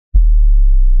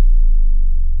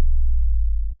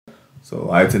So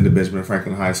I attended Benjamin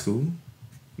Franklin High School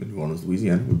in New Orleans,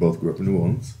 Louisiana. We both grew up in New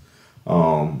Orleans.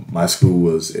 My school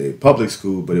was a public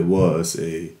school, but it was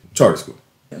a charter school.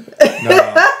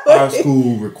 Now, our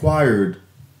school required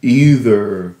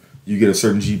either you get a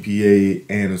certain GPA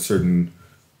and a certain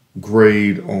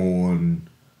grade on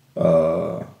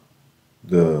the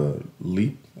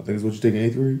LEAP, I think is what you take in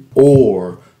 8th grade,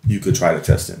 or you could try to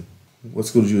test in. What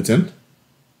school did you attend?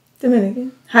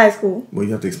 Dominican. High school. Well,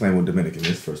 you have to explain what Dominican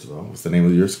is, first of all. What's the name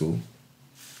of your school?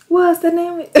 What's the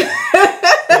name of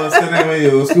What's the name of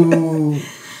your school?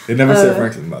 It never said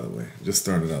Franklin, by the way. Just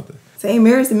throwing it out there. St.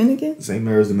 Mary's Dominican? St.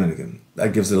 Mary's Dominican.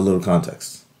 That gives it a little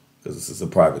context. Because this is a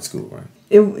private school, right?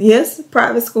 Yes,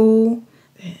 private school.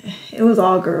 It was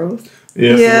all girls.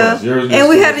 Yes, it was. And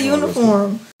we had a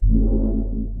uniform.